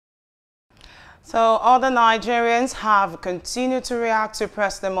So other Nigerians have continued to react to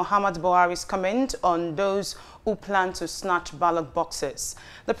President Muhammad Buhari's comment on those who plan to snatch ballot boxes.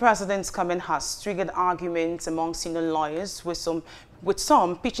 The president's comment has triggered arguments among senior lawyers, with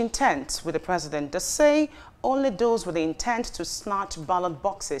some pitching tents with the president. They say only those with the intent to snatch ballot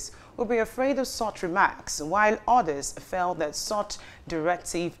boxes will be afraid of such remarks, while others felt that such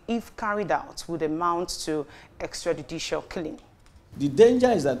directive, if carried out, would amount to extrajudicial killing. The danger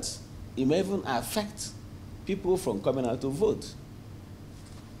is that it may even affect people from coming out to vote.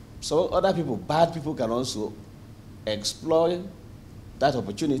 So other people, bad people, can also exploit that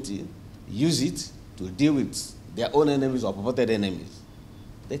opportunity, use it to deal with their own enemies or purported enemies.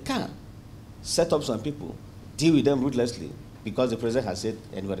 They can set up some people, deal with them ruthlessly, because the president has said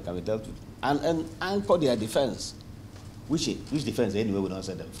anybody can be dealt with, and anchor their defense, which defense anyway will not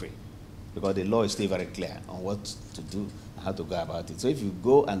set them free, because the law is still very clear on what to do and how to go about it. So if you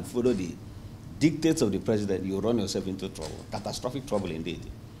go and follow the dictates of the president, you run yourself into trouble, catastrophic trouble indeed.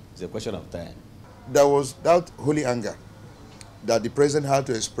 It's a question of time. There was that holy anger that the president had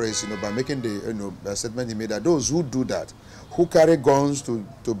to express, by making the statement he made that those who do that, who carry guns to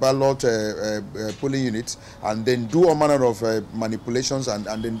ballot polling units and then do all manner of manipulations and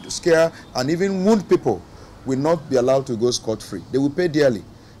then scare and even wound people, will not be allowed to go scot-free. They will pay dearly,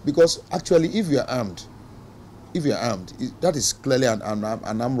 because actually, if you are armed, that is clearly an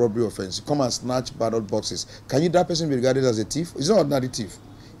armed robbery offense. You come and snatch ballot boxes. Can that person be regarded as a thief? He's not an ordinary thief.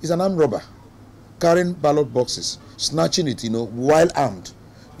 He's an armed robber, carrying ballot boxes, snatching it, while armed.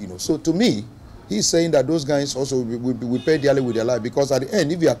 So to me, he's saying that those guys also will pay dearly with their life, because at the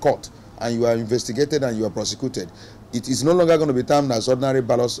end, if you are caught and you are investigated and you are prosecuted, it is no longer going to be termed as ordinary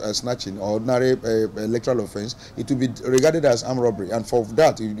ballot snatching or ordinary electoral offense. It will be regarded as armed robbery, and for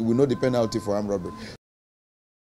that, it will not the penalty for armed robbery.